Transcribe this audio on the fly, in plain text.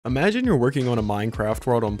Imagine you're working on a Minecraft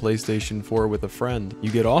world on PlayStation 4 with a friend. You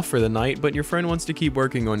get off for the night, but your friend wants to keep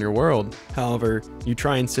working on your world. However, you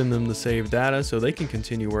try and send them the save data so they can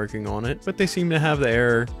continue working on it, but they seem to have the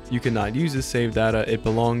error, you cannot use this save data, it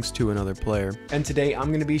belongs to another player. And today I'm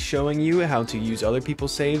going to be showing you how to use other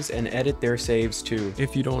people's saves and edit their saves too.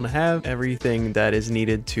 If you don't have everything that is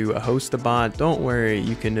needed to host the bot, don't worry,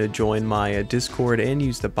 you can join my Discord and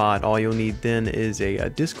use the bot. All you'll need then is a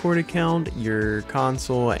Discord account, your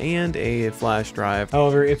console, and a flash drive.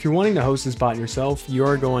 However, if you're wanting to host this bot yourself,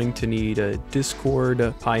 you're going to need a Discord,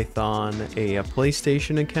 Python, a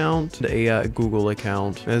PlayStation account, a Google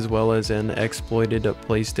account, as well as an exploited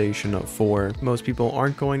PlayStation 4. Most people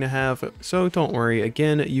aren't going to have, so don't worry.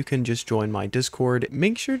 Again, you can just join my Discord.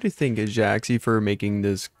 Make sure to thank Jaxie for making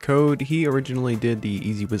this code. He originally did the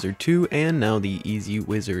EZWizard3 and now the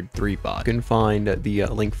EZWizard3 bot. You can find the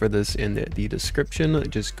link for this in the description.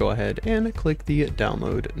 Just go ahead and click the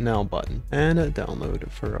download now button and download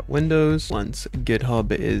for Windows. Once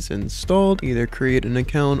GitHub is installed, either create an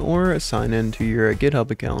account or sign into your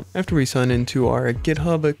GitHub account. After we sign into our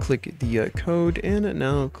GitHub, click the code and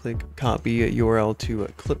now click copy URL to a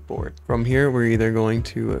clipboard. From here, we're either going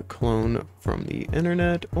to clone from the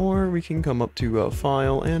internet, or we can come up to a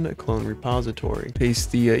file and clone repository.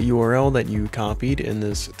 Paste the URL that you copied in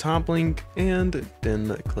this top link and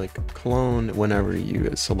then click clone whenever you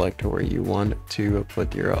select where you want to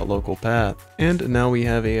put your local path. And now we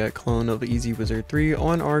have a clone of EZWizard3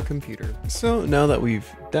 on our computer. So now that we've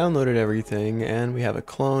downloaded everything and we have a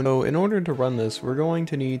clone, so in order to run this, we're going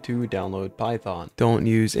to need to download Python. Don't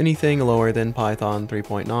use anything lower than Python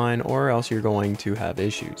 3.9 or else you're going to have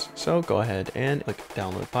issues. So go ahead and click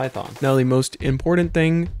download Python. Now the most important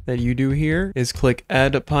thing that you do here is click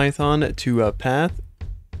add Python to a path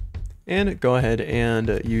and go ahead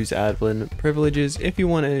and use admin privileges. If you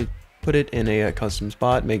want to put it in a custom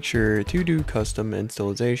spot, make sure to do custom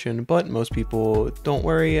installation, but most people, don't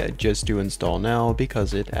worry, just do install now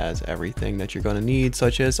because it has everything that you're going to need,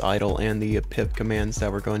 such as idle and the pip commands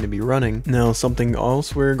that we're going to be running. Now, something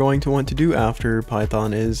else we're going to want to do after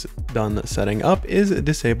Python is done setting up is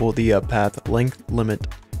disable the path length limit.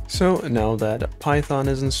 So now that Python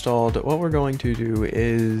is installed, what we're going to do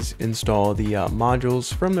is install the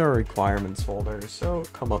modules from their requirements folder. So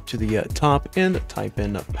come up to the top and type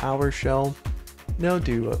in PowerShell. Now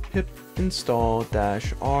do pip install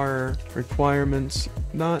 -r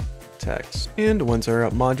requirements.txt. And once our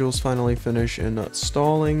modules finally finish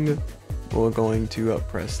installing, we're going to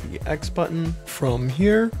press the X button. From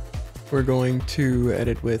here, we're going to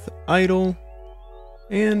edit with idle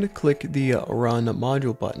and click the run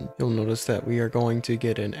module button. You'll notice that we are going to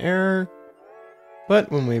get an error,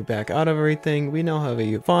 but when we back out of everything, we now have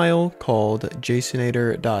a file called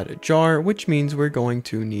jsonator.jar, which means we're going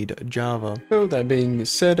to need Java. So that being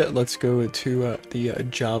said, let's go to the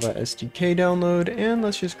Java SDK download and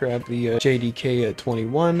let's just grab the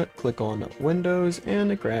JDK21, click on Windows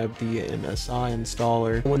and grab the MSI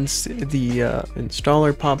installer. Once the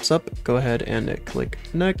installer pops up, go ahead and click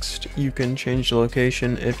next. You can change the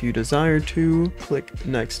location if you desire to, click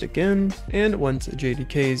next again. And once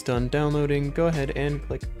JDK is done downloading, go ahead and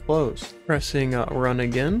click close. Pressing run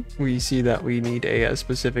again, we see that we need a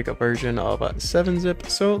specific version of 7-zip,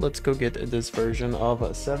 so let's go get this version of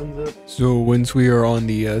 7-zip. So once we are on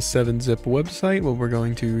the 7-zip website, what we're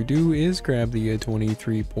going to do is grab the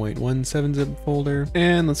 23.1 7-zip folder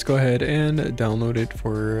and let's go ahead and download it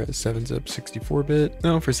for 7-zip 64-bit.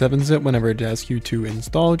 Now for 7-zip, whenever it asks you to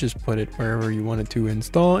install, just put it wherever you want it to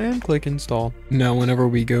install and click install. Now whenever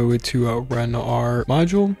we go to run our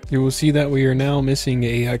module, you will see that we are now missing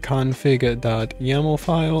a config.yaml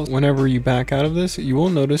file. Whenever you back out of this, you will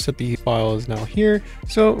notice that the file is now here,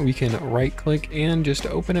 so we can right click and just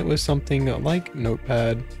open it with something like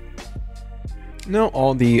Notepad. Now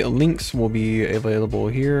all the links will be available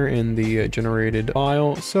here in the generated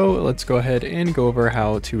file, so let's go ahead and go over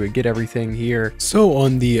how to get everything here. So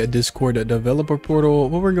on the Discord developer portal,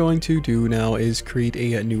 what we're going to do now is create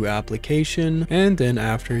a new application, and then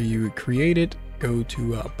after you create it, go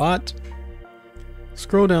to bot.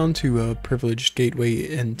 Scroll down to privileged gateway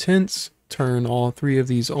intents, turn all three of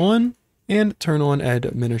these on, and turn on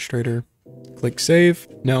administrator. Click save.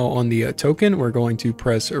 Now on the token, we're going to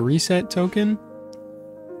press reset token,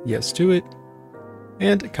 yes to it,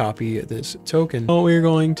 and copy this token. So we're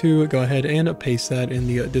going to go ahead and paste that in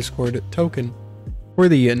the Discord token. For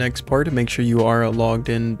the next part, make sure you are logged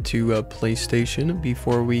in to PlayStation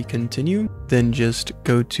before we continue. Then just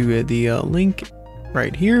go to the link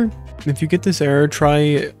right here. If you get this error,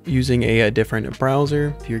 try using a different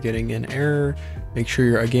browser. If you're getting an error, make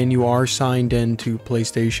sure you are signed in to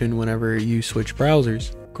PlayStation whenever you switch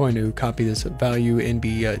browsers. Going to copy this value in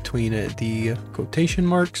between the quotation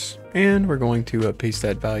marks, and we're going to paste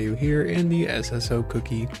that value here in the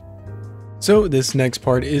ssocookie. So this next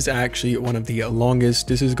part is actually one of the longest.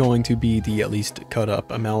 This is going to be the least cut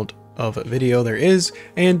up amount of video there is,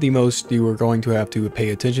 and the most you are going to have to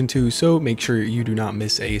pay attention to, so make sure you do not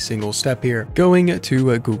miss a single step here. Going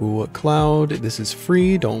to Google Cloud, this is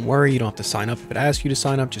free, don't worry, you don't have to sign up. If it asks you to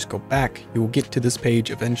sign up, just go back. You will get to this page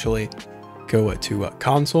eventually. Go to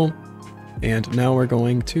console, and now we're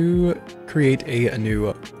going to create a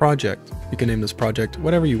new project. You can name this project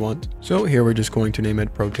whatever you want. So here we're just going to name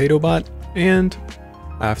it ProtoBuffers, and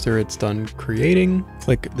after it's done creating,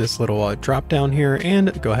 click this little drop down here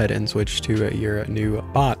and go ahead and switch to your new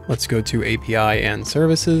bot. Let's go to API and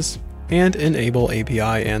services and enable API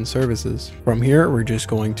and services. From here, we're just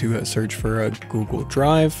going to search for Google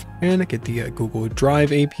Drive and get the Google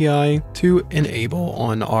Drive API to enable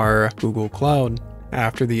on our Google Cloud.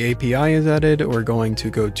 After the API is added, we're going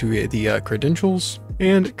to go to the credentials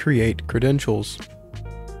and create credentials.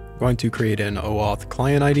 Going to create an OAuth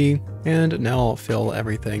client ID, and now I'll fill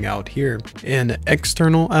everything out here. An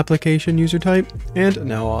external application user type, and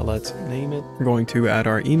now let's name it. We're going to add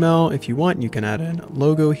our email. If you want, you can add a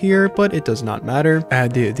logo here, but it does not matter.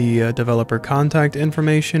 Add the developer contact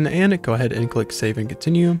information, and go ahead and click save and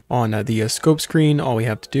continue. On the scope screen, all we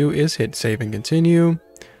have to do is hit save and continue.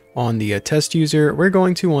 On the test user, we're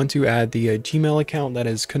going to want to add the Gmail account that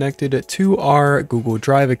is connected to our Google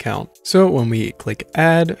Drive account. So when we click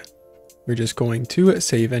add, we're just going to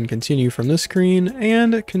save and continue from this screen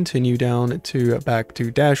and continue down to back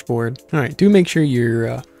to dashboard. All right, do make sure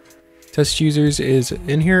your test users is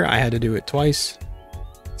in here. I had to do it twice.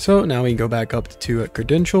 So now we go back up to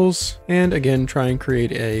credentials, and again, try and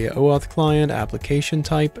create a OAuth client. Application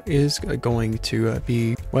type is going to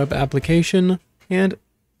be web application, and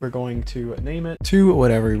we're going to name it to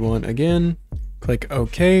whatever we want. Again, click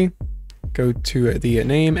OK, go to the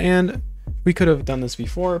name, and we could have done this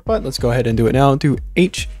before, but let's go ahead and do it now. Do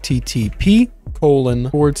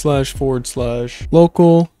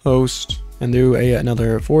http://localhost and do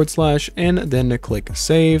another / and then click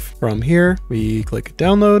save. From here, we click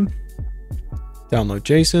download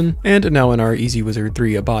JSON, and now in our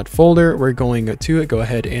EZWizard3 bot folder, we're going to go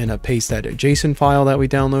ahead and paste that JSON file that we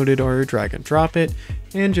downloaded, or drag and drop it,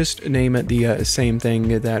 and just name it the same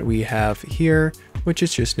thing that we have here, which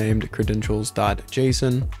is just named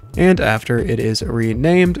credentials.json. And after it is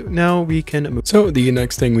renamed, now we can move. So the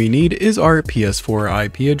next thing we need is our PS4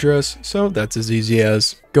 IP address. So that's as easy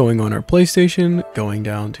as going on our PlayStation, going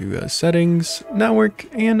down to settings, network,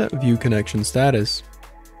 and view connection status.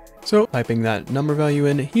 So typing that number value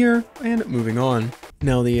in here and moving on.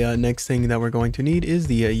 Now the next thing that we're going to need is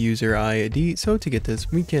the user ID. So to get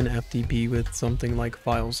this, we can FTP with something like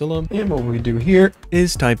FileZilla. And what we do here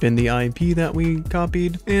is type in the IP that we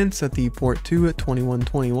copied and set the port to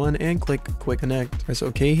 2121 and click Quick Connect. Press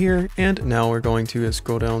OK here. And now we're going to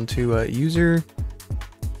scroll down to user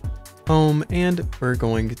home, and we're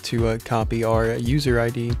going to copy our user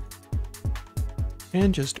ID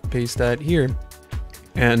and just paste that here.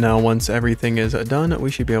 And now once everything is done,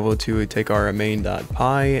 we should be able to take our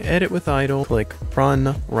main.py, edit with idle, click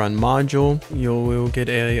run module. You will get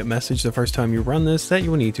a message the first time you run this that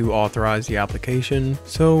you will need to authorize the application.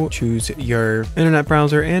 So choose your internet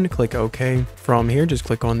browser and click OK. From here, just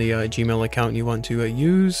click on the Gmail account you want to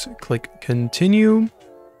use, click continue,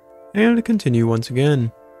 and continue once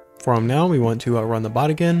again. From now, we want to run the bot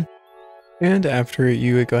again. And after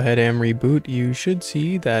you go ahead and reboot, you should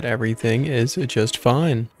see that everything is just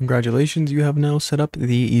fine. Congratulations, you have now set up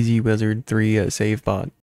the EZWizard3 save bot.